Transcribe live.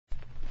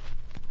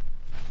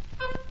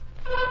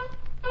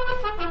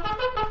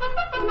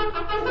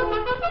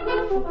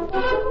Hi-yo,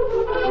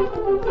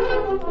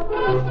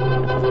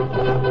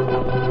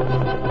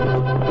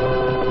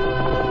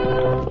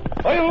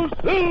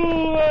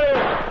 Silver!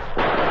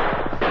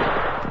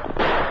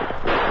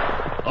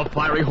 A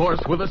fiery horse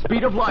with the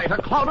speed of light, a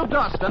cloud of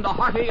dust, and a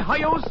hearty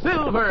Hi-yo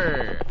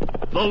Silver,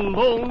 the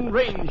Lone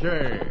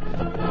Ranger.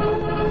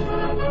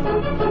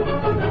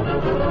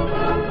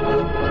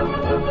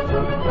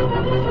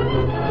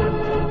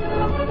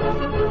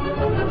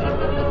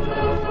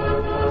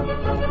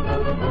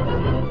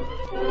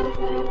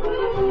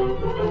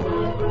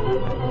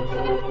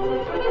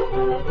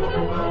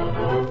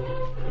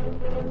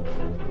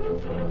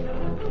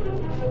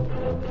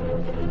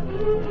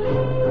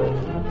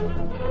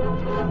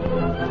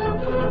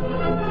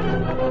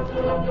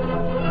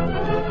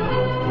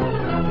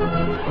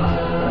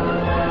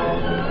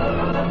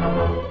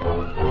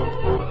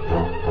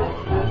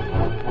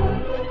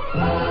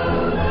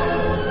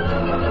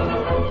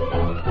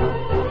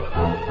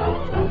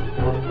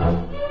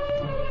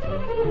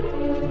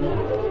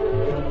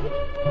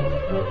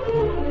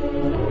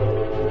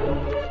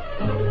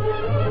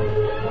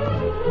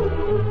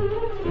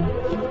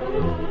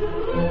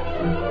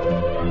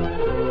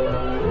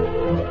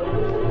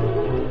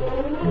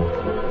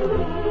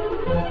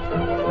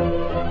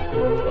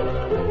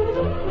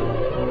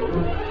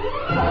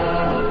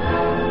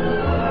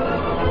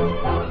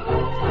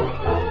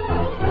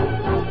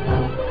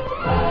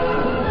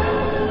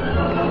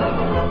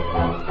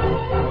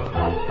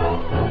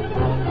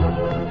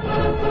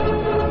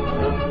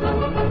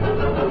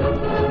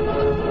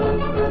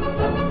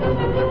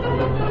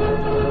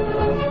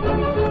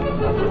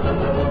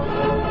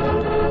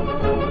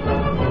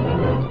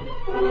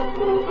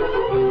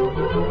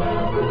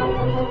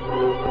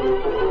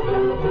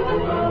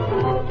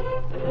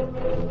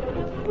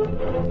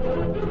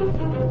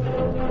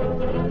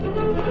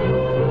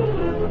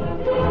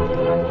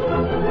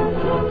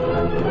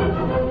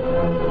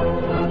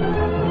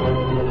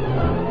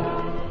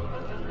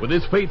 With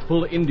his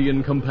faithful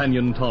Indian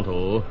companion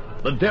Tonto,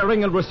 the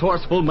daring and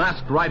resourceful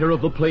masked rider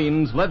of the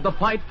plains led the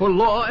fight for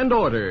law and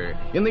order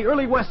in the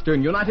early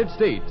western United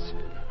States.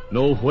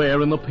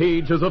 Nowhere in the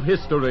pages of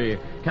history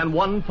can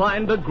one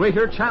find a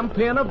greater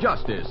champion of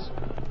justice.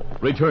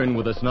 Return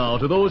with us now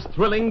to those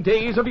thrilling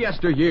days of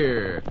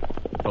yesteryear.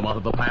 From out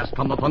of the past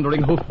come the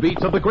thundering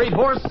hoofbeats of the great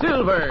horse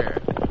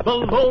Silver. The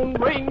Lone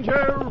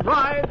Ranger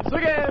rides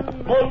again.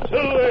 Come on,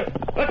 Silver!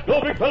 Let's go,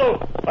 big fellow!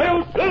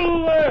 Hi-yo,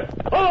 Silver!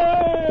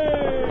 Hi!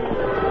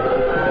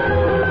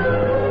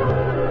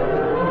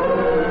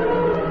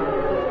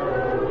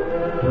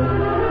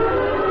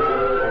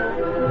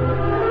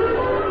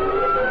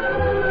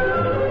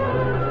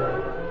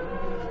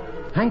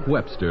 Hank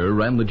Webster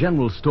ran the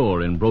general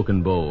store in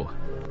Broken Bow.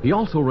 He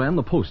also ran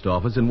the post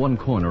office in one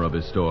corner of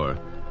his store.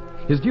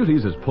 His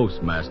duties as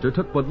postmaster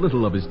took but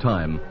little of his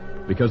time,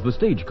 because the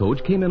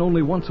stagecoach came in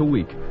only once a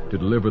week to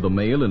deliver the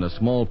mail in a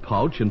small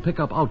pouch and pick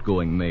up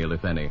outgoing mail,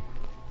 if any.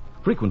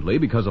 Frequently,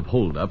 because of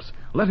holdups,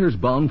 letters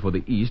bound for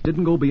the east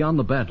didn't go beyond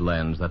the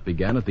Badlands that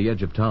began at the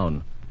edge of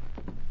town.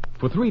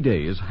 For 3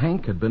 days,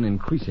 Hank had been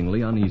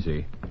increasingly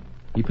uneasy.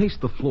 He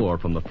paced the floor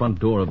from the front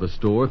door of the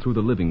store through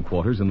the living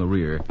quarters in the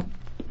rear.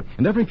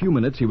 And every few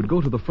minutes he would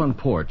go to the front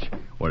porch,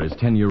 where his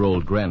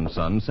 10-year-old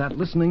grandson sat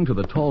listening to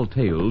the tall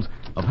tales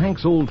of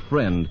Hank's old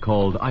friend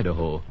called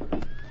Idaho.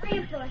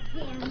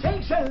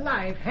 Sakes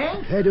alive,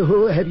 Hank.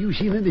 Idaho, have you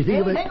seen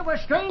anything of it? Anything of a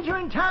stranger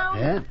in town?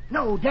 Yeah?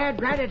 No,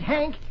 Dad ratted,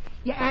 Hank.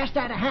 You asked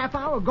that a half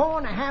hour ago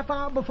and a half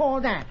hour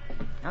before that.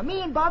 Now,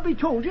 me and Bobby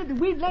told you that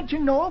we'd let you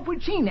know if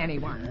we'd seen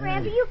anyone.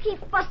 Grandpa, you keep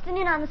busting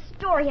in on the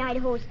story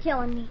Idaho's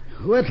telling me.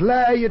 What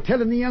lie are you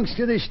telling the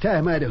youngster this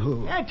time,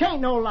 Idaho? That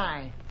ain't no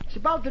lie. It's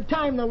about the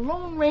time the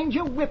Lone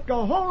Ranger whipped a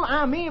whole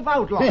army of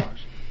outlaws.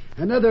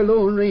 Another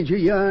Lone Ranger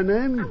yarn,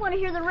 then? I want to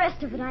hear the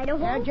rest of it,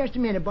 Idaho. Just a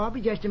minute, Bobby,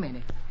 just a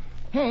minute.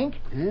 Hank,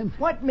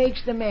 what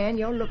makes the man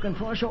you're looking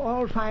for so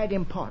all-fired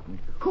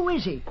important? Who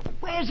is he?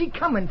 Where's he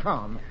coming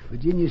from?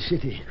 Virginia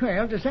City.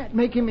 Well, does that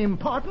make him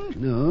important?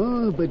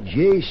 No, but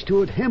J.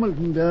 Stuart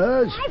Hamilton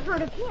does. I've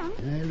heard of him.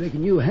 I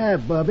reckon you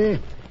have, Bobby.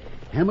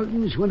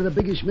 Hamilton's one of the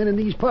biggest men in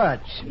these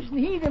parts. Isn't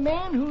he the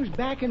man who's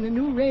backing the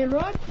new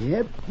railroad?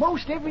 Yep.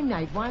 Most every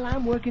night while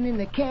I'm working in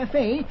the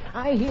cafe,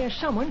 I hear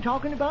someone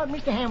talking about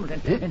Mr.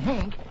 Hamilton. And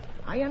Hank,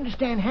 I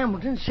understand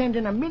Hamilton's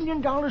sending $1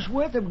 million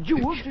worth of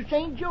jewels to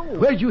St. Joe.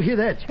 Where'd you hear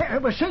that?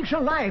 But sakes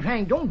alive,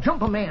 Hank, don't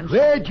jump a man.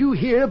 Where'd you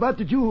hear about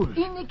the jewels?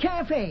 In the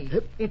cafe.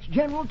 It's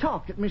general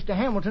talk that Mr.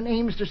 Hamilton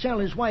aims to sell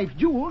his wife's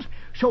jewels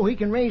so he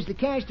can raise the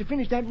cash to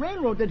finish that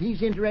railroad that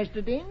he's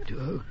interested in.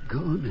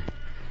 Doggone.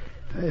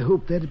 I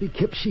hope that'll be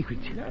kept secret.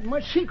 Not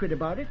much secret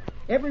about it.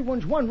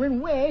 Everyone's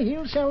wondering where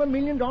he'll sell $1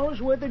 million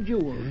worth of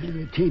jewels.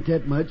 It ain't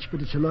that much, but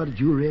it's a lot of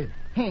jewelry.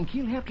 Hank,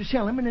 he'll have to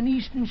sell them in an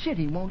eastern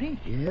city, won't he?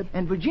 Yep.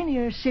 And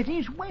Virginia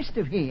City's west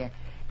of here.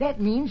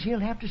 That means he'll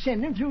have to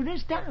send them through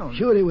this town.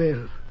 Sure he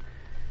will.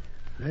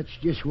 That's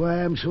just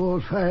why I'm so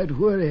all-fired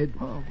worried.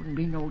 Oh, wouldn't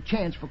be no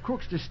chance for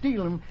crooks to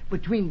steal them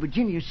between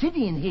Virginia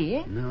City and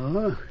here.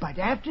 No. But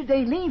after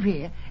they leave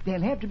here,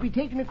 they'll have to be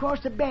taken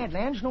across the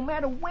Badlands no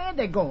matter where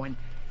they're going.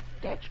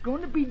 That's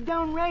going to be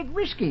downright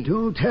risky.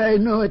 Don't I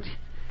know it?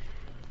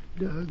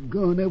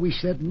 Doggone, I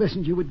wish that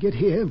messenger would get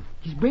here.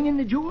 He's bringing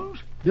the jewels?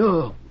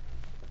 No.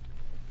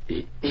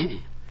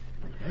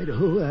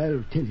 Idaho,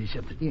 I'll tell you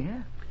something.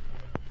 Yeah?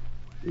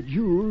 The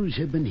jewels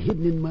have been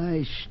hidden in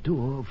my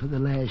store for the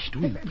last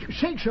week.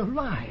 Sakes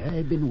alive.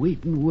 I've been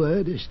waiting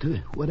word as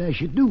to what I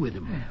should do with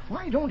them.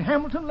 Why don't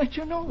Hamilton let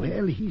you know?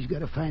 Well, he's got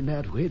to find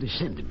out where to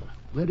send them,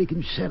 where he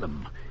can sell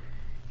them.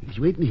 He's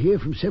waiting to hear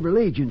from several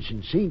agents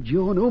in St.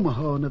 Joe and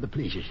Omaha and other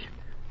places.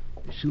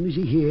 As soon as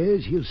he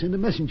hears, he'll send a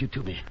messenger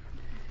to me.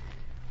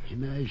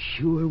 And I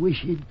sure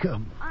wish he'd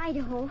come.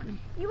 Idaho,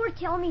 you were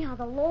telling me how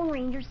the Lone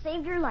Ranger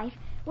saved your life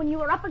when you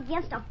were up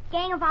against a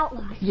gang of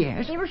outlaws.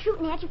 Yes. They were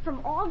shooting at you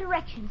from all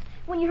directions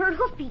when you heard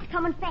hoofbeats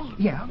coming fast.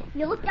 Yeah.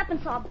 You looked up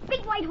and saw a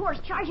big white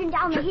horse charging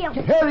down the hill.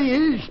 There he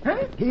is.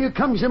 Huh? Here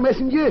comes the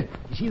messenger.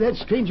 You see that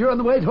stranger on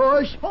the white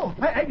horse? Oh,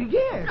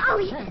 yes.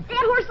 Golly, that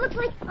horse looks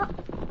like...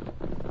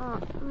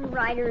 the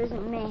rider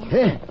isn't mad.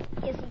 Huh?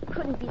 Guess he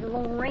couldn't be the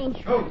Lone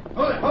Ranger.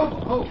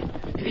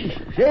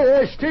 Say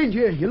there,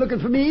 stranger, you looking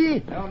for me?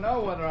 Don't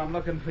know whether I'm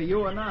looking for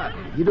you or not.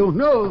 You don't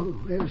know?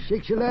 Well,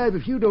 sakes alive,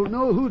 if you don't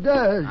know, who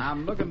does?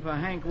 I'm looking for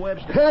Hank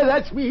Webster.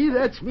 That's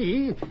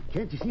me.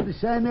 Can't you see the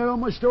sign there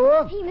on my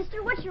store? Hey,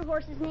 mister, what's your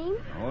horse's name?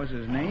 What's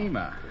his name?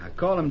 I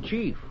call him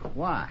Chief.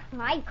 Why?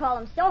 I'd call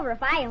him Silver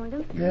if I owned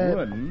him. You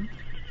wouldn't.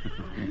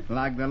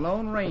 Like the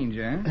Lone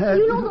Ranger,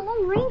 You know the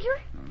Lone Ranger?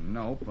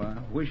 Nope.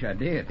 Wish I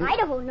did.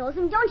 Idaho knows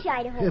him, don't you,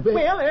 Idaho?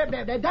 Well,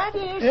 that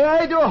is...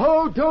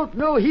 Idaho don't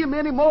know him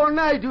any more than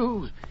I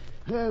do.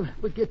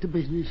 But get to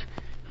business.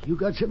 You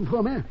got something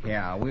for me?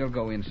 Yeah, we'll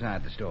go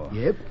inside the store.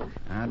 Yep.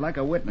 I'd like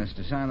a witness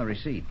to sign the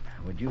receipt.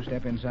 Would you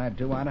step inside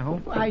too, Idaho?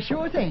 Why,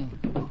 sure thing.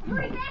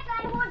 Hurry back,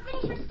 Idaho, and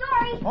finish your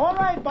story. All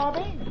right,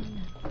 Bobby.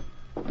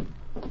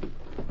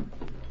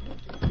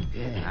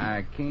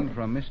 I came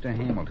from Mr.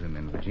 Hamilton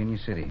in Virginia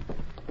City.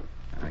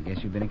 I guess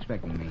you've been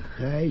expecting me.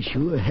 I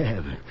sure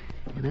have.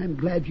 And I'm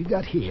glad you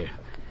got here.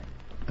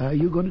 Are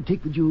you going to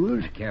take the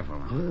jewels?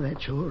 Careful. Oh,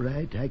 that's all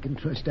right. I can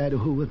trust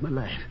Idaho with my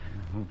life.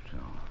 I hope so.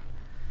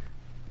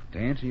 To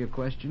answer your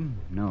question,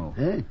 no.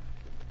 Huh?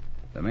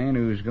 The man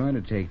who's going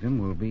to take them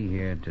will be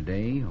here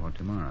today or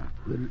tomorrow.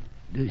 Well,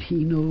 does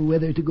he know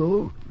whether to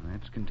go?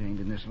 That's contained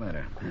in this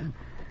letter.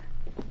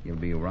 He'll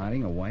be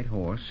riding a white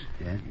horse,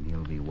 and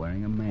he'll be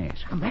wearing a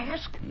mask. A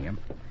mask? Yep.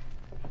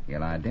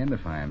 He'll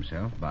identify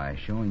himself by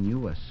showing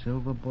you a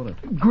silver bullet.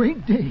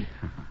 Great day.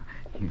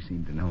 You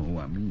seem to know who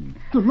I mean.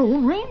 The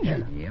Lone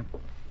Ranger. Yep.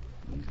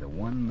 He's the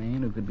one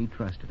man who could be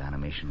trusted on a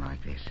mission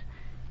like this.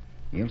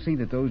 He'll see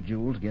that those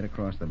jewels get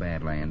across the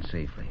Badlands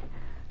safely.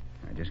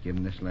 I just give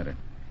him this letter.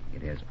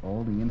 It has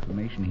all the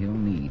information he'll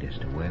need as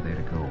to where they're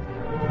to go.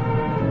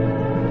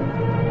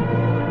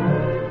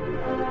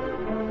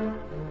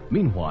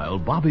 Meanwhile,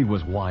 Bobby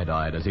was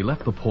wide-eyed as he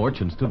left the porch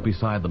and stood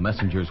beside the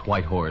messenger's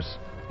white horse.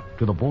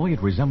 To the boy,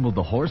 it resembled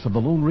the horse of the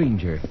Lone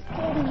Ranger.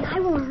 Steady, I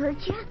won't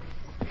hurt you.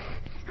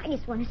 I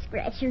just want to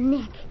scratch your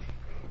neck.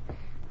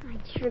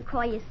 I'd sure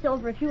call you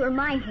Silver if you were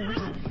my horse.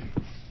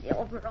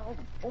 Silver, old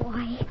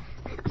boy.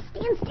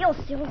 Stand still,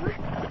 Silver.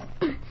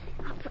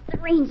 I'll put the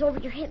reins over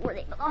your head where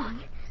they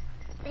belong.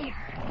 There.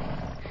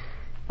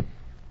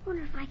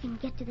 Wonder if I can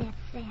get to that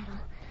saddle.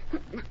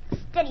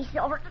 Steady,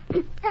 Silver.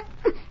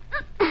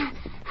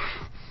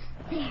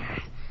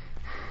 There.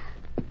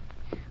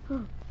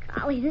 Oh,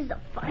 golly, this is a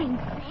fine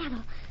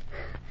saddle.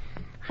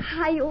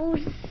 Hi-oh,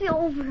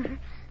 Silver.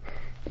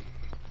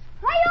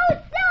 Hi-oh,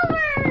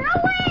 Silver!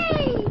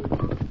 Away!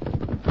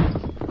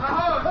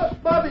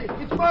 Bobby!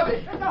 It's Bobby!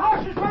 And the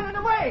horse is running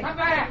away. Come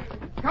back!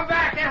 Come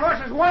back! That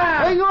horse is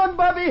wild! Hang on,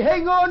 Bobby!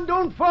 Hang on!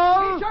 Don't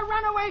fall! It's a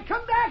runaway.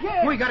 Come back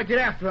here. We gotta get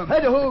after him.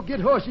 Idaho, get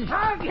horses.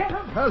 I'll get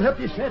him. I'll help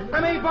you saddle.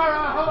 Let me borrow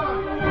a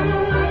horse.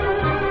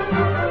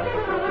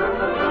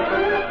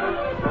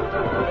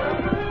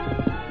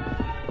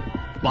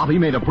 Bobby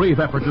made a brave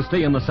effort to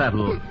stay in the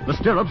saddle. The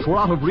stirrups were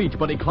out of reach,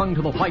 but he clung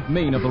to the white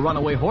mane of the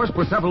runaway horse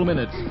for several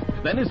minutes.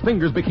 Then his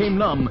fingers became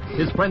numb.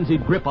 His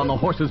frenzied grip on the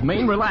horse's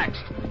mane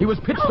relaxed. He was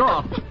pitched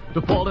off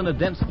to fall in a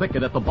dense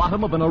thicket at the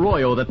bottom of an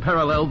arroyo that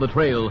paralleled the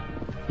trail.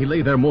 He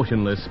lay there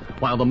motionless,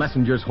 while the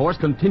messenger's horse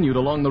continued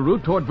along the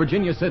route toward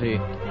Virginia City.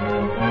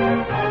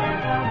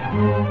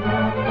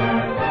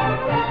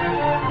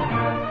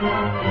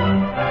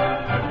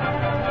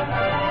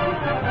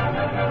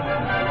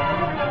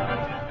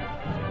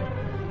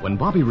 When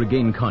Bobby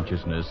regained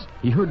consciousness,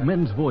 he heard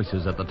men's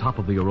voices at the top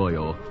of the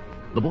arroyo.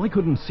 The boy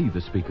couldn't see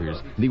the speakers,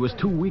 and he was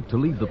too weak to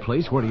leave the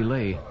place where he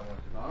lay.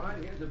 All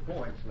right, here's the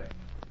point, Slick.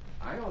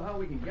 I know how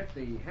we can get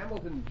the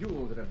Hamilton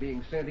jewels that are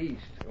being sent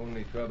east.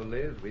 Only trouble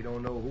is, we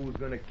don't know who's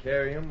going to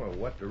carry him, or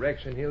what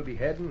direction he'll be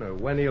heading, or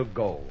when he'll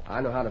go.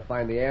 I know how to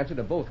find the answer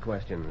to both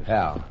questions.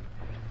 How?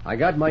 I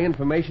got my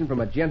information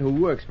from a gent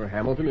who works for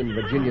Hamilton in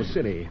Virginia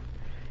City.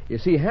 You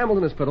see,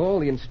 Hamilton has put all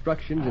the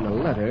instructions in a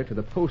letter to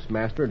the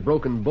postmaster at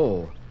Broken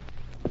Bow.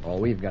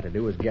 All we've got to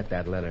do is get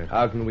that letter.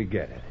 How can we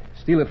get it?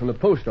 Steal it from the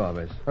post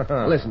office.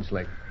 Listen,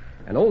 Slick.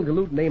 An old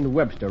galoot named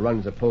Webster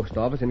runs the post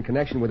office in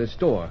connection with his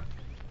store.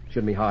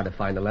 Shouldn't be hard to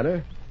find the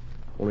letter.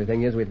 Only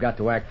thing is, we've got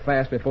to act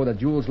fast before the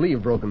jewels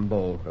leave Broken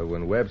Bow.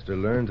 When Webster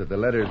learns that the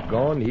letter's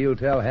gone, he'll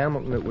tell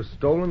Hamilton it was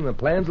stolen and the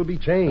plans will be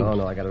changed. Oh,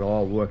 no, I got it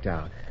all worked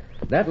out.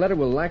 That letter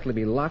will likely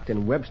be locked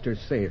in Webster's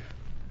safe.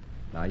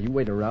 Now, you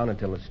wait around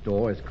until the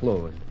store is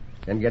closed.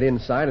 Then get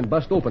inside and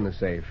bust open the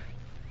safe.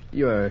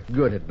 You're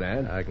good at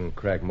that. I can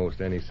crack most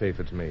any safe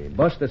that's made.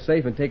 Bust the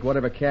safe and take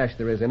whatever cash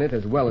there is in it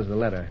as well as the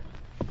letter.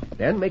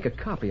 Then make a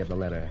copy of the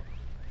letter.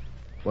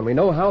 When we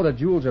know how the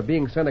jewels are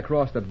being sent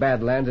across the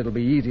Badlands, it'll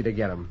be easy to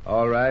get them.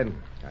 All right.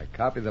 I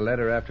copy the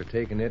letter after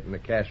taking it and the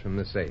cash from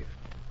the safe.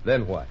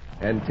 Then what?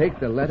 And take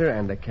the letter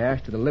and the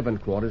cash to the living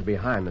quarters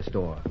behind the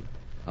store.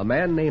 A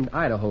man named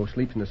Idaho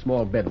sleeps in a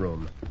small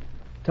bedroom.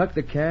 Tuck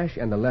the cash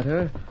and the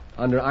letter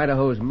under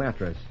Idaho's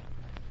mattress.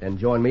 Then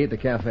join me at the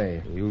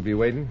cafe. You'll be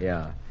waiting?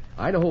 Yeah.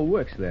 Idaho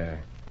works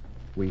there.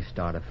 We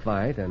start a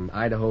fight, and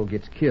Idaho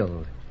gets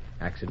killed.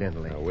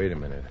 Accidentally. Now, wait a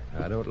minute.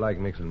 I don't like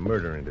mixing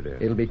murder into this.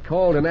 It'll be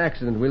called an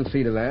accident. We'll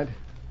see to that.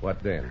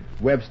 What then?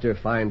 Webster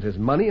finds his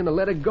money and the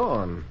letter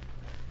gone.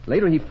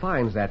 Later, he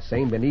finds that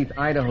same beneath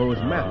Idaho's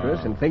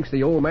mattress and thinks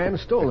the old man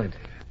stole it.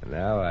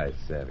 Now I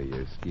savvy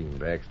your scheme,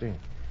 Baxter.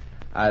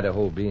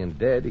 Idaho being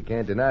dead, he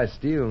can't deny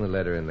stealing the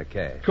letter and the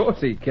cash. Of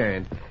course he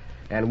can't.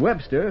 And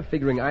Webster,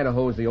 figuring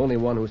Idaho's the only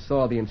one who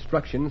saw the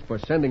instructions for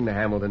sending the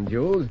Hamilton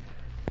jewels,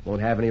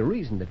 won't have any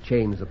reason to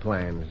change the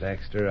plans.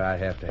 Baxter, I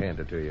have to hand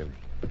it to you.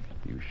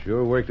 You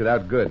sure worked it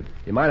out good.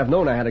 You might have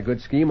known I had a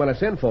good scheme when I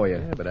sent for you.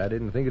 Yeah, but I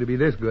didn't think it'd be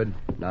this good.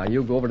 Now,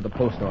 you go over to the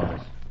post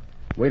office.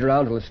 Wait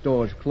around till the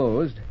store's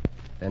closed,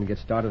 then get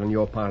started on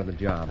your part of the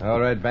job. All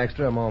right,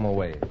 Baxter, I'm on my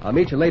way. I'll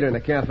meet you later in the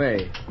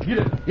cafe. Get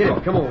it. Get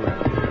it. Come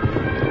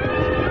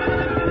on.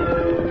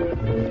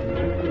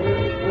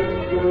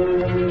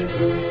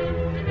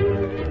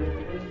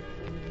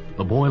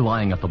 The boy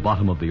lying at the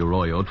bottom of the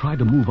arroyo tried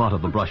to move out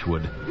of the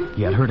brushwood.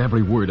 He had heard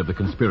every word of the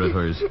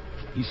conspirators.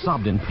 He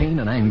sobbed in pain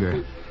and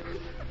anger.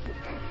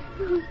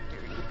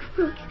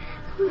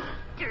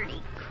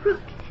 Dirty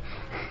crook.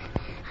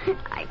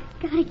 I've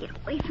got to get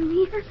away from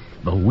here.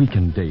 Though weak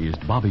and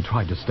dazed, Bobby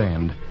tried to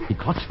stand. He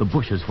clutched the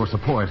bushes for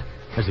support.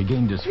 As he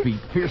gained his feet,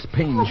 fierce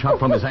pain shot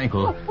from his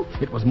ankle.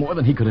 It was more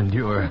than he could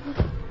endure.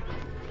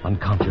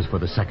 Unconscious for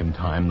the second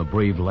time, the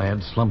brave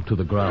lad slumped to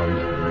the ground.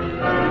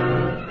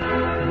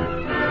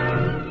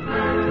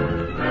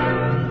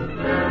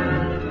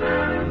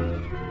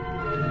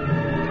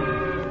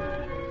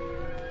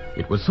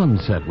 It was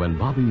sunset when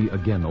Bobby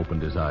again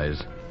opened his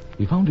eyes.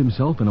 He found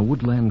himself in a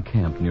woodland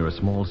camp near a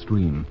small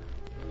stream.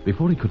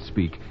 Before he could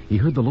speak, he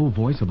heard the low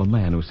voice of a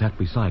man who sat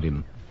beside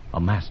him, a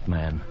masked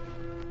man.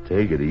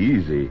 Take it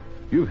easy.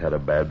 You've had a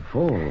bad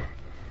fall.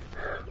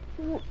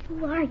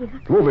 Who are you?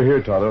 Come over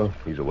here, Tonto.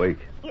 He's awake.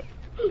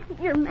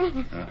 You're mad.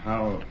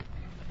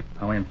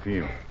 How him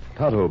feel?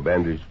 Tonto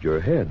bandaged your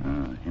head.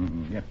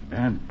 Him get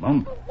bad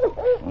bump.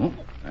 Oh,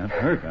 that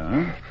hurt,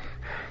 huh?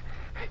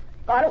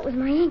 Thought it was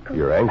my ankle.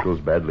 Your ankle's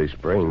badly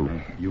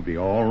sprained. You'll be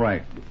all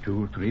right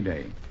 2-3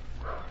 days.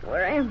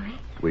 Where am I?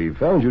 We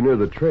found you near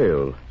the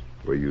trail.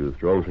 Were you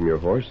thrown from your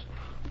horse?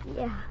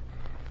 Yeah.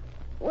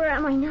 Where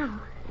am I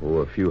now? Oh,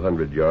 a few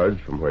hundred yards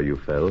from where you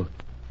fell.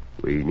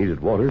 We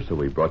needed water, so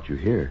we brought you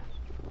here.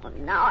 Well,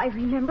 now I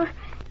remember.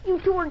 You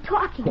two were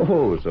talking.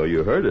 Oh, so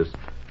you heard us.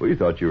 We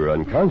thought you were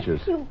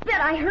unconscious. You bet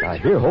I heard Now, you.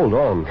 here, hold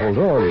on. I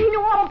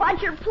know all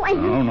about your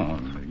plan. No,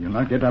 you'll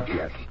not get up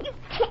yet. You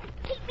can't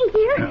keep me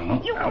here.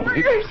 No, You now,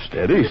 murderers.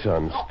 Steady,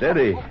 son,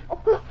 steady.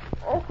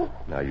 Oh,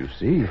 Now, you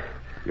see,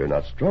 you're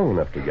not strong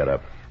enough to get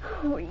up.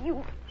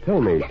 you... Tell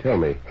me.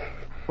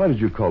 Why did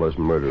you call us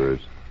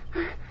murderers?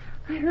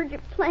 I heard you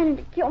planning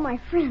to kill my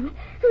friend,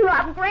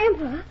 rob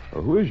Grandpa.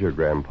 Well, who is your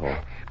grandpa?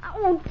 I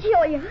won't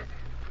tell you.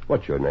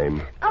 What's your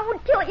name? I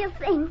won't tell you a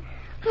thing.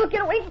 I'll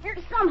get away from here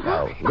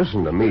somehow. Now,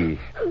 listen to me.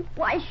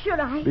 Why should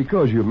I?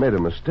 Because you made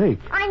a mistake.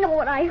 I know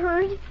what I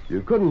heard.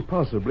 You couldn't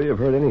possibly have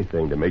heard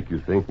anything to make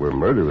you think we're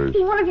murderers.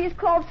 One of you's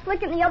called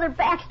Slick and the other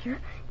Baxter.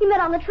 You met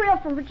on the trail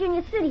from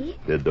Virginia City.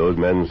 Did those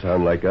men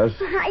sound like us?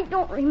 I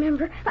don't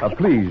remember.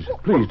 Please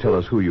tell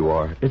us who you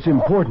are. It's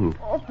important.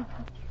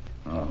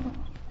 Oh,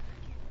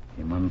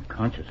 him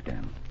unconscious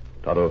again.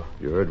 Tonto,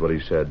 you heard what he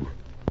said.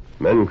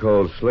 Men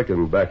called Slick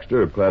and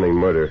Baxter are planning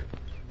murder.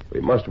 We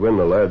must win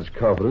the lad's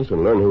confidence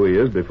and learn who he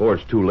is before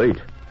it's too late.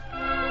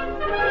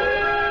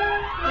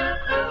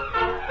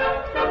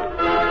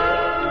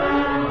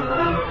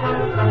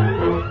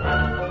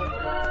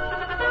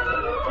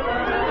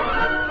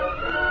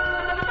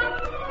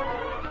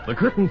 The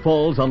curtain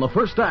falls on the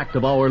first act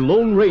of our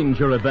Lone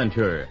Ranger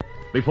adventure.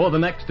 Before the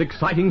next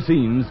exciting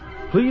scenes,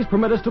 please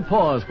permit us to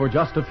pause for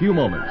just a few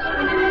moments.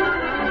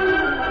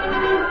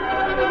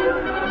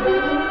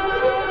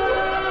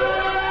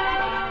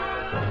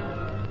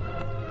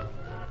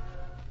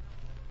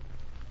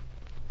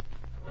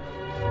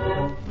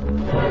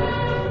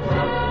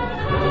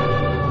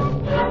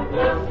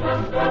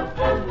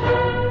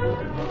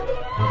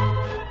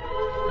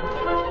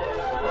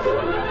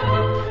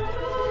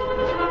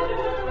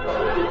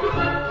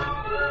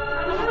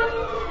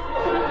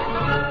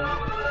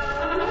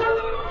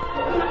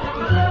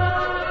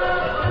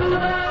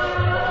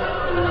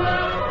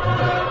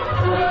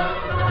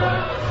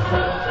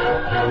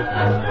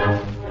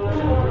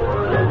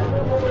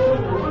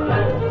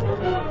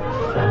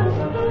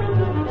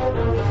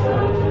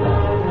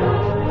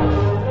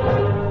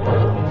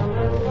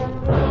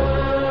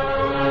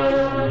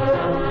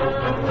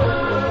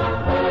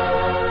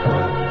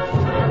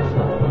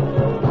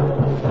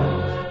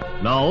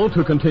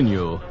 to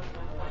continue.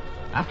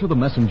 After the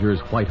messenger's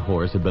white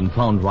horse had been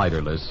found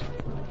riderless,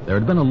 there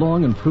had been a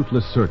long and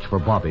fruitless search for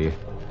Bobby.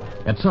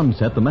 At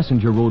sunset, the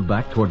messenger rode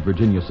back toward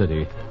Virginia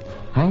City.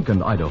 Hank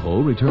and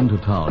Idaho returned to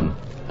town.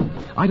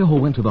 Idaho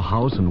went to the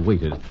house and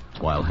waited,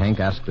 while Hank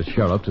asked the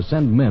sheriff to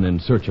send men in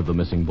search of the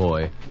missing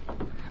boy.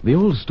 The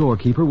old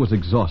storekeeper was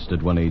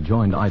exhausted when he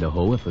joined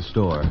Idaho at the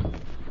store.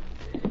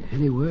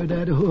 Any word,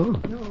 Idaho?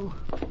 No.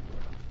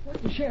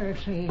 What did the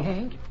sheriff say,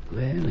 Hank?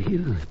 Well,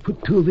 he'll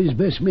put 2 of his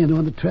best men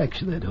on the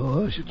tracks of that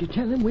horse. Did you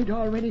tell him we'd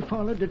already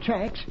followed the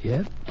tracks?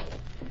 Yeah.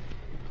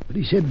 But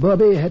he said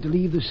Bobby had to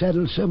leave the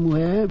saddle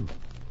somewhere.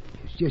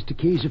 It's just a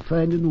case of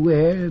finding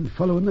where and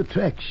following the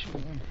tracks.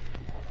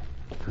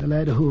 Well,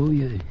 Idaho,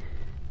 you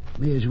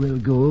may as well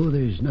go.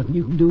 There's nothing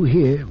you can do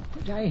here.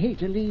 But I hate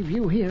to leave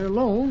you here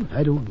alone.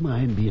 I don't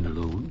mind being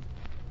alone.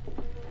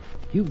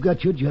 You've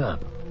got your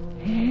job.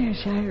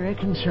 Yes, I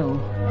reckon so.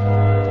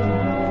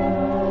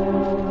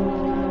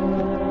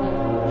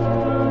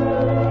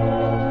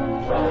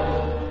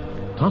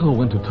 Tonto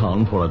went to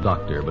town for a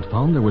doctor, but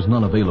found there was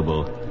none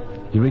available.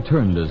 He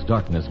returned as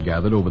darkness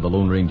gathered over the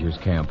Lone Ranger's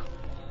camp.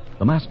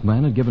 The masked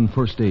man had given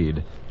first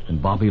aid,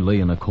 and Bobby lay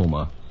in a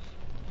coma.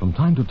 From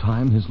time to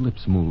time, his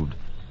lips moved.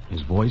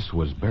 His voice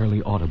was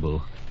barely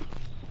audible.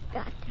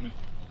 Got to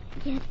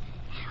get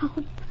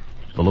help.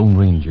 The Lone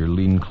Ranger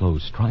leaned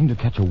close, trying to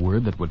catch a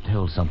word that would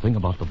tell something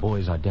about the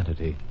boy's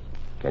identity.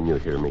 Can you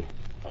hear me?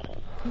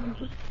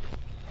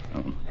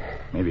 Oh,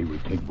 maybe we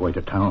take boy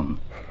to town.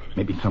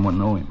 Maybe someone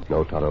know him.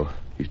 No, Tonto.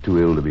 He's too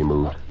ill to be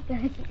moved.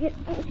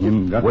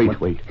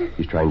 Wait.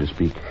 He's trying to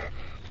speak.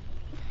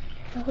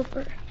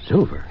 Silver.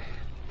 Silver?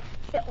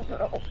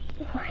 Silver, oh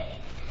boy.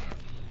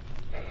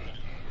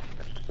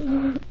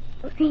 Lone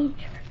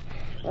Ranger.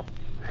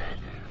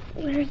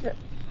 Where's the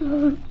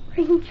Lone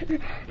Ranger?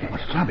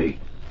 Wasabi.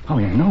 How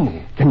do you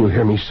know? Can you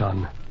hear me,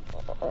 son?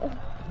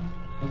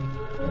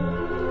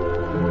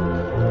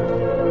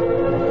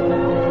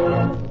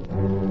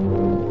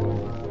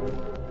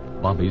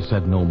 Bobby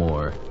said no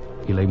more.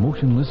 He lay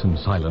motionless and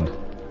silent.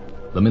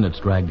 The minutes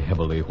dragged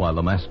heavily while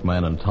the masked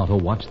man and Tonto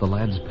watched the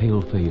lad's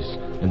pale face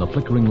in the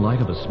flickering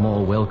light of a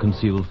small,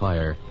 well-concealed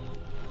fire.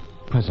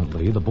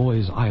 Presently, the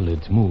boy's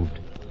eyelids moved.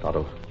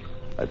 Tonto,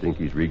 I think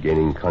he's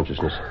regaining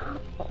consciousness.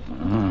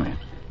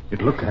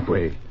 It looked that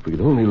way. If we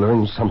could only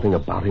learn something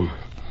about him.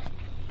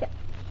 Got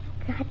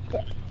to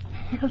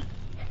have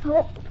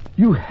help.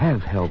 You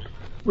have help.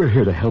 We're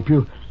here to help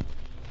you.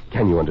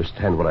 Can you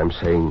understand what I'm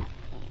saying?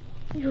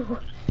 You...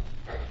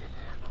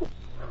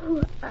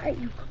 Who are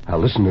you? Now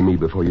listen to me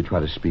before you try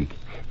to speak.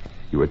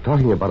 You were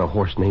talking about a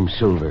horse named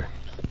Silver.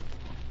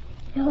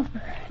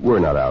 Silver. We're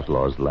not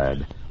outlaws,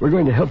 lad. We're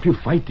going to help you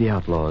fight the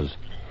outlaws.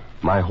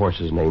 My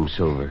horse is named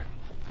Silver.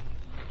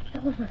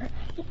 Silver.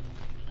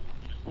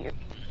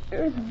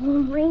 You're the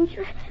Lone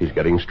Ranger? He's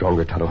getting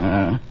stronger,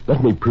 Tonto.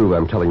 Let me prove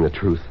I'm telling the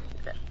truth.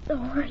 The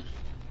horse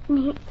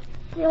named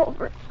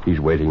Silver. He's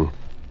waiting.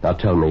 Now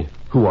tell me,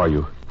 who are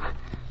you?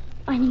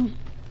 My name's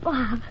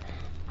Bob.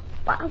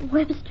 Bob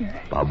Webster.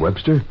 Bob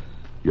Webster?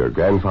 Your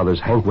grandfather's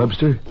Hank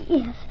Webster?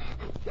 Yes.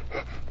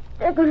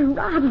 They're going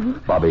to rob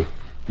him. Bobby,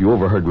 you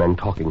overheard men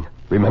talking.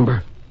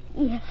 Remember?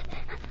 Yes.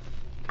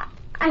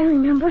 I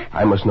remember.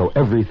 I must know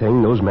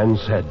everything those men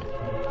said.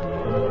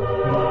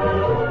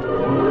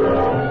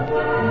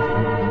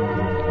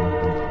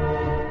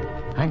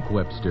 Hank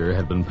Webster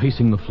had been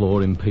pacing the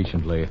floor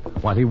impatiently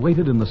while he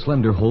waited in the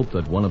slender hope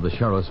that one of the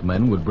sheriff's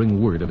men would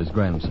bring word of his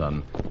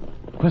grandson.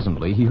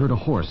 Presently, he heard a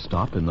horse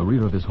stop in the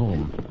rear of his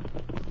home.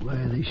 Why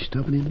are they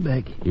stopping in the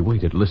back? He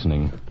waited,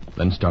 listening,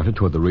 then started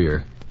toward the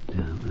rear.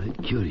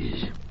 Downright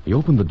curious. He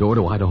opened the door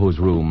to Idaho's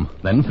room,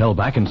 then fell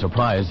back in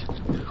surprise.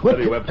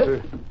 Steady,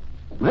 Webster.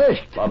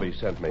 Masked. Bobby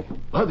sent me.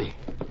 Bobby,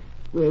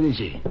 where is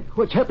he?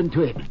 What's happened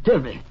to him? Tell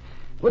me.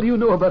 What do you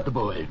know about the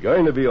boy?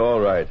 Going to be all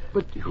right.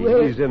 But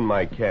where... He's in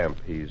my camp.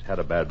 He's had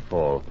a bad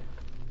fall.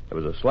 There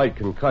was a slight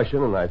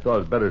concussion, and I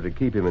thought it better to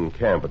keep him in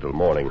camp until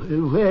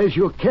morning. Where's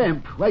your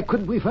camp? Why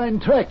couldn't we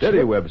find tracks?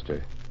 Steady,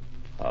 Webster.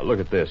 Look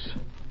at this.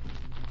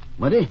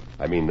 Money?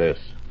 I mean this.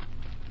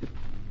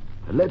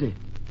 A letter.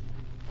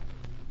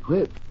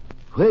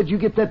 Where'd you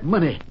get that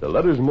money? The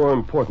letter's more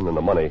important than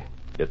the money.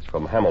 It's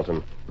from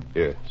Hamilton.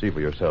 Here, see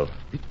for yourself.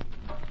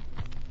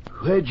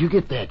 Where'd you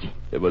get that?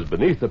 It was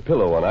beneath the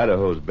pillow on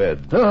Idaho's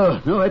bed.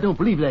 Oh, no, I don't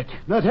believe that.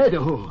 Not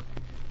Idaho.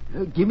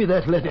 Give me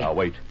that letter. Now,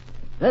 wait.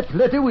 That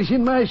letter was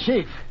in my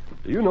safe.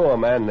 Do you know a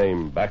man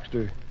named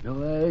Baxter?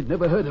 No, I'd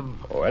never heard of him.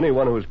 Or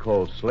anyone who's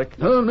called Slick?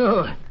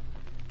 No.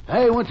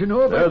 I want to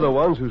know about... They're the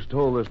ones who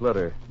stole this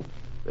letter.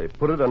 They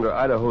put it under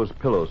Idaho's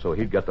pillow so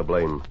he'd get the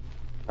blame.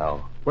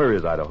 Now, where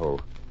is Idaho?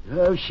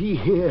 Oh, she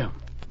here.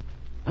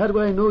 How do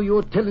I know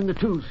you're telling the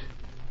truth?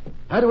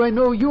 How do I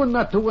know you're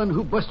not the one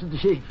who busted the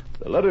safe?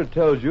 The letter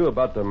tells you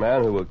about the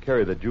man who will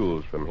carry the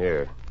jewels from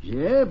here.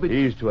 Yeah, but...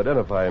 He's to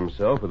identify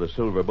himself with a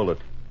silver bullet.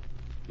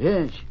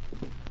 Yes.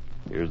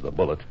 Here's the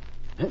bullet.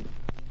 Huh?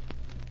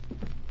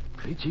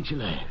 Great sakes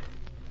alive.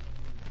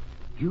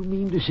 You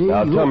mean to say...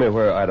 Now, tell me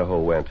where Idaho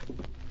went.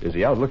 Is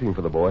he out looking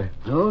for the boy?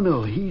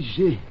 No.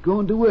 He's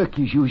going to work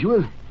as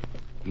usual.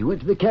 He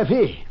went to the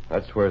cafe.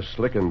 That's where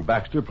Slick and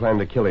Baxter planned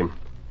to kill him.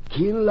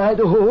 Kill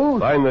Idaho?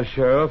 Find the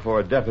sheriff or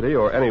a deputy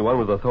or anyone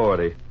with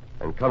authority.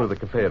 And come to the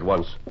cafe at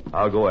once.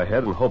 I'll go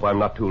ahead and hope I'm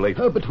not too late.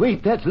 Oh, but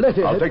wait, that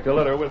letter... I'll take the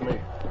letter with me.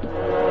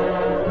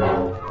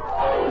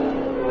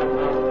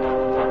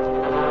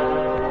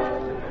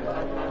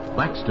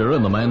 Baxter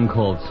and the man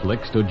called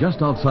Slick stood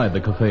just outside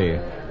the cafe.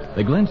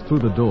 They glanced through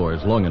the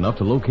doors long enough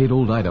to locate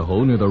old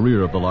Idaho near the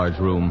rear of the large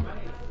room.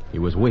 He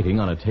was waiting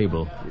on a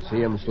table. You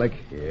see him, Slick?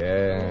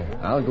 Yeah.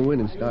 I'll go in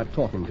and start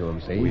talking to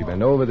him, see? We've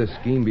been over the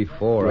scheme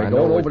before. We're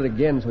going over it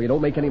again so you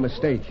don't make any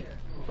mistake.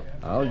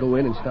 I'll go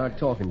in and start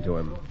talking to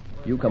him.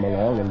 You come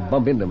along and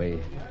bump into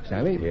me.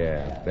 Savvy?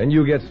 Yeah. Then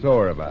you get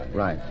sore about it.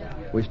 Right.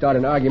 We start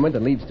an argument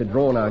that leads to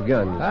drawing our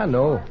guns. I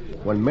know.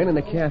 When men in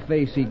the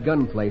cafe see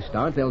gunplay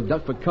start, they'll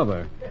duck for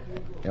cover.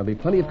 There'll be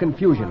plenty of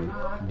confusion,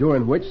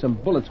 during which some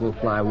bullets will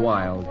fly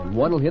wild, and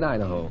one will hit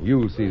Idaho.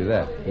 You'll see to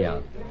that. Yeah.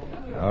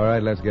 All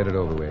right, let's get it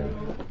over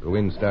with. Go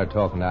in and start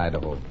talking to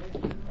Idaho.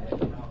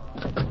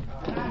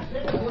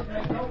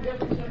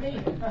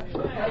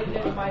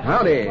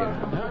 Howdy.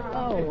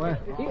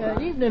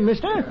 Evening,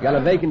 mister. Got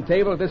a vacant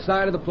table at this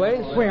side of the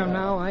place? Well,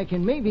 now, I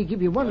can maybe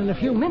give you one in a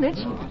few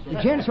minutes.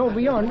 The gent's over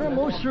yonder,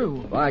 most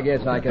through. Well, I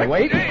guess I can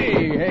wait.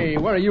 Hey,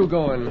 where are you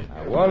going?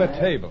 I want a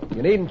table.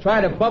 You needn't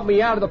try to bump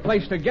me out of the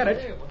place to get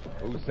it.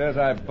 Who says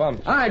I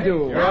bumped you? I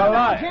do. You're a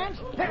liar. Gents,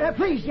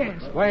 please,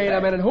 gents. Wait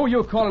a minute. Who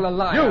you calling a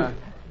liar? You.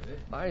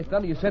 I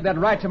thought you said that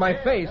right to my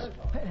face.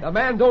 A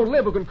man don't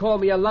live who can call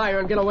me a liar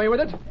and get away with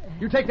it.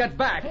 You take that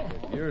back.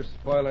 You're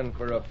spoiling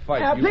for a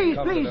fight. Please,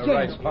 come please, to the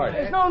gents. right party.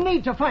 There's no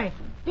need to fight.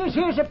 This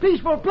here's a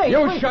peaceful place.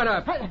 You Please. shut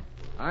up.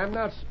 I'm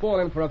not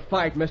spoiling for a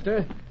fight,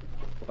 mister.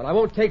 But I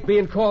won't take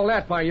being called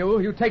that by you.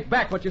 You take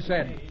back what you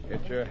said.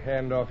 Get your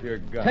hand off your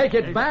gun. Take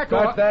it back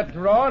Start or... that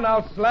draw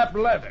I'll slap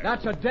leather.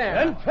 That's a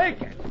dare. Then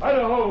take it.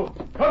 Idaho,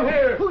 come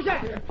here. Who's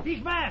that?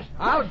 He's masked.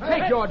 I'll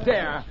take your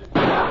dare.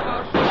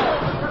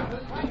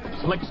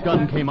 Slick's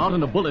gun came out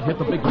and a bullet hit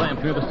the big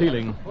lamp near the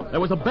ceiling. There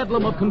was a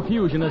bedlam of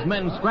confusion as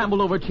men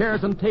scrambled over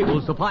chairs and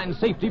tables to find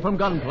safety from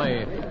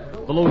gunplay.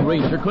 The Lone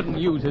Ranger couldn't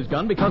use his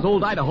gun because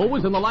old Idaho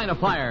was in the line of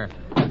fire.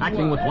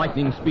 Acting with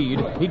lightning speed,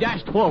 he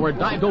dashed forward,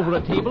 dived over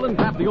a table, and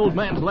grabbed the old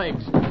man's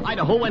legs.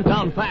 Idaho went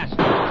down fast,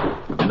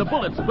 and the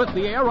bullet split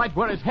the air right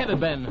where his head had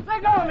been.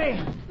 Let go of me.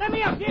 Let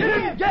me up.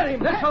 Get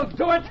him. This'll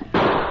do it.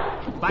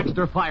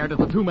 Baxter fired at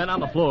the two men on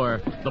the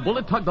floor. The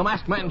bullet tugged the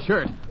masked man's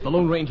shirt. The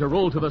Lone Ranger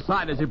rolled to the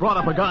side as he brought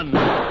up a gun.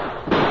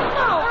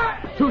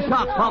 Two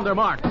shots found their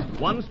marks.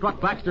 One struck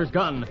Baxter's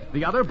gun.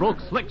 The other broke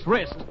Slick's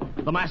wrist.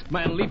 The masked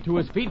man leaped to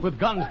his feet with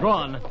guns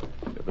drawn.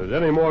 If there's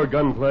any more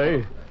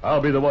gunplay,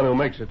 I'll be the one who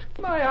makes it.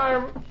 My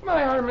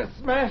arm is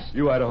smashed.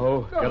 You,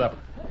 Idaho, get up.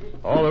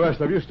 All the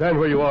rest of you stand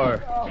where you are.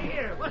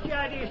 Here, what's your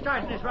idea of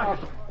starting this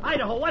ruckus?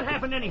 Idaho, what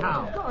happened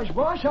anyhow? Gosh,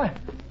 boss,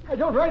 I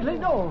don't rightly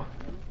know.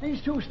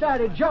 These two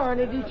started jarring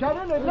at each other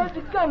and it led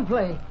to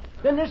gunplay.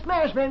 Then this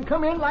masked man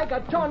come in like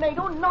a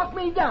tornado and knocked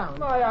me down.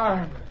 My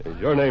arm. Is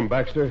your name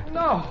Baxter?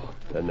 No.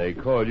 Then they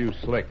call you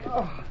Slick.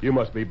 You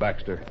must be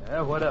Baxter.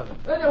 Whatever.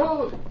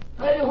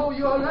 Idaho,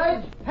 you all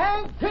right?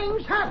 Hank,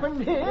 things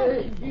happened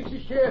here. He's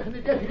the sheriff and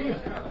the deputy.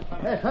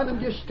 I found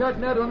him just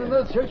starting out on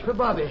another search for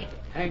Bobby.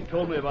 Hank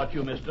told me about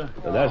you, mister.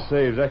 And that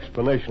saves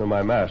explanation of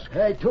my mask.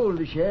 I told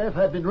the sheriff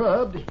I'd been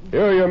robbed.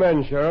 Here are your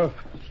men, Sheriff.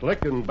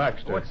 Slick and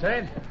Baxter. What's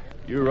that?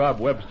 You robbed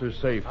Webster's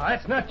safe.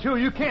 That's not true.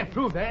 You can't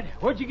prove that.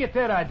 Where'd you get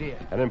that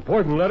idea? An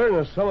important letter and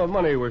a sum of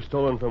money were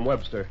stolen from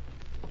Webster.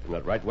 Isn't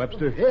that right,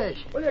 Webster? Yes.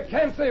 Well, you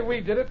can't say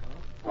we did it.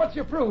 What's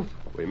your proof?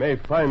 We may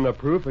find the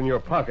proof in your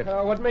pocket.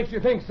 What makes you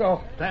think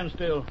so? Stand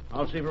still.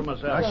 I'll see for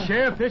myself.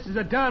 Sheriff, this is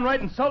a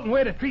downright insulting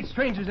way to treat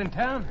strangers in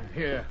town.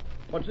 Here.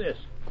 What's this?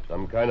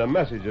 Some kind of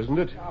message, isn't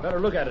it? Better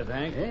look at it,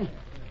 Hank.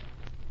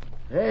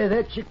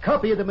 That's a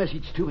copy of the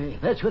message to me.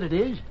 That's what it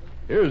is.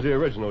 Here's the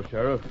original,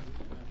 Sheriff.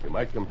 You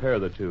might compare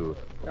the two.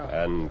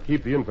 And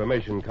keep the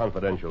information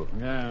confidential.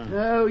 Yeah.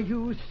 Now,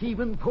 you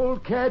thieving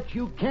polecat,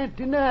 you can't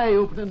deny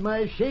opening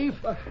my safe.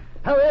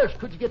 How else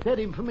could you get that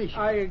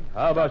information?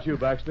 How about you,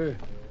 Baxter?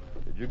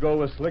 Did you go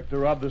with Slick to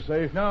rob the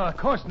safe? No, of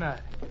course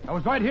not. I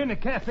was right here in the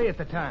cafe at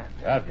the time.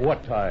 At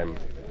what time?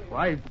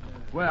 Why,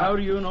 well... How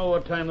do you know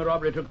what time the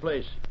robbery took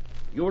place?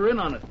 You were in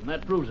on it, and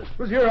that proves it. It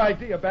was your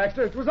idea,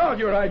 Baxter. It was all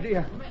your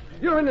idea.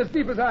 You're in as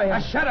deep as I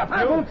am. Shut up,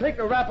 I you. won't take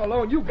the rap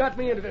alone. You got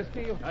me into this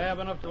deal. I have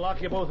enough to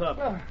lock you both up.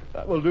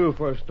 That will do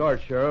for a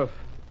start, Sheriff.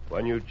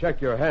 When you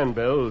check your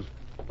handbills,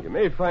 you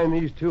may find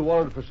these two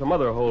wanted for some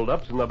other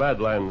holdups in the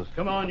Badlands.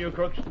 Come on, you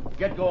crooks.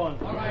 Get going.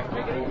 All right,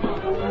 take it.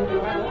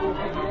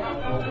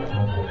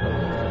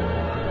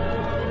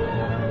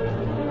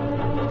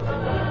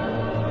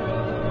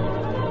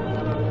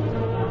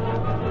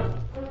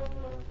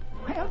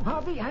 Well,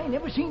 Bobby, I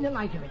never seen the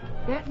like of it.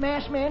 That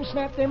masked man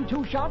snapped them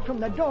 2 shots from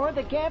the door of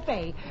the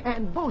cafe,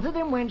 and both of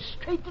them went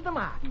straight to the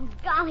mark.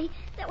 Golly,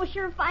 that was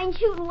sure fine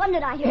shooting, wasn't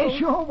it, Idaho? It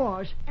sure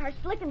was. Are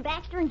Slick and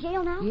Baxter in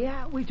jail now?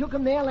 Yeah, we took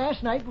them there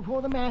last night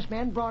before the masked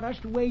man brought us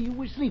to where you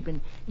were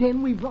sleeping.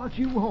 Then we brought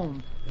you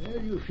home.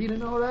 Well, you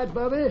feeling all right,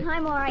 Bobby?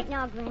 I'm all right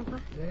now, Grandpa.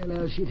 Well,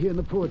 I'll sit here on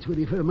the porch with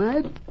you for a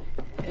minute.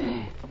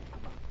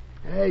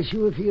 I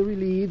sure feel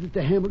relieved that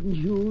the Hamilton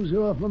jewels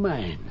are off my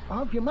mind.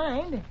 Off your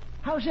mind?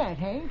 How's that,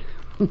 Hank?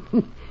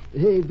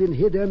 They've been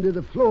hid under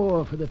the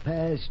floor for the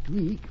past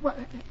week. What?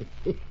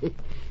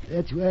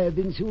 That's why I've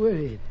been so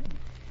worried.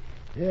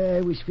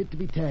 I was fit to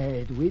be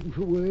tied, waiting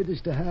for word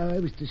as to how I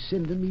was to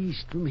send them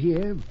east from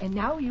here. And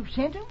now you've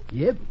sent them?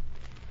 Yep.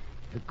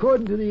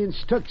 According to the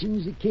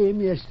instructions that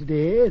came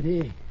yesterday,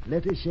 the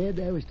letter said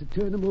I was to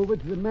turn them over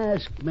to the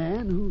masked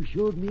man who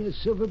showed me a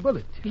silver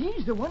bullet.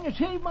 He's the one that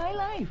saved my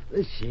life.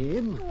 The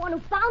same. The one who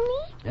found me?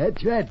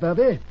 That's right,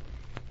 Bobby.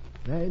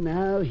 By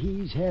now,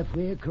 he's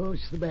halfway across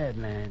the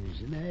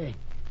Badlands, and I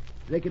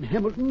reckon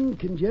Hamilton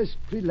can just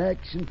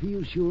relax and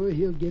feel sure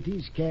he'll get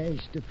his cash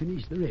to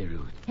finish the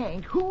railroad.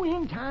 Hank, who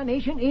in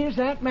tarnation is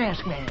that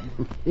masked man?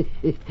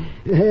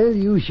 Well,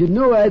 you should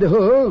know,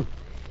 Idaho.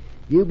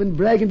 You've been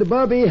bragging to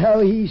Bobby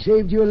how he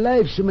saved your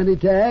life so many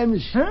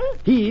times. Huh?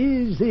 He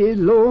is the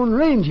Lone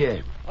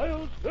Ranger.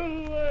 I'll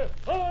Silver!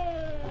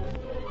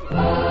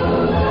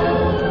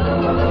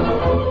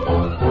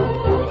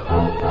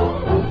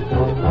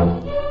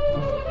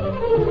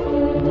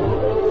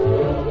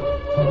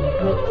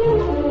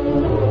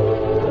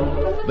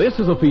 This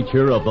is a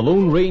feature of the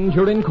Lone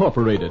Ranger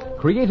Incorporated,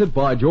 created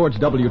by George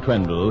W.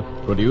 Trendle,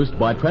 produced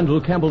by Trendle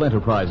Campbell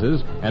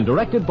Enterprises, and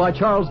directed by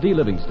Charles D.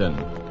 Livingston.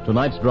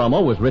 Tonight's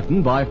drama was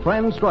written by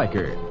Fran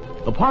Stryker.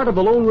 The part of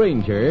the Lone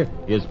Ranger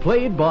is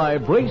played by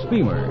Brace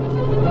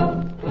Beamer.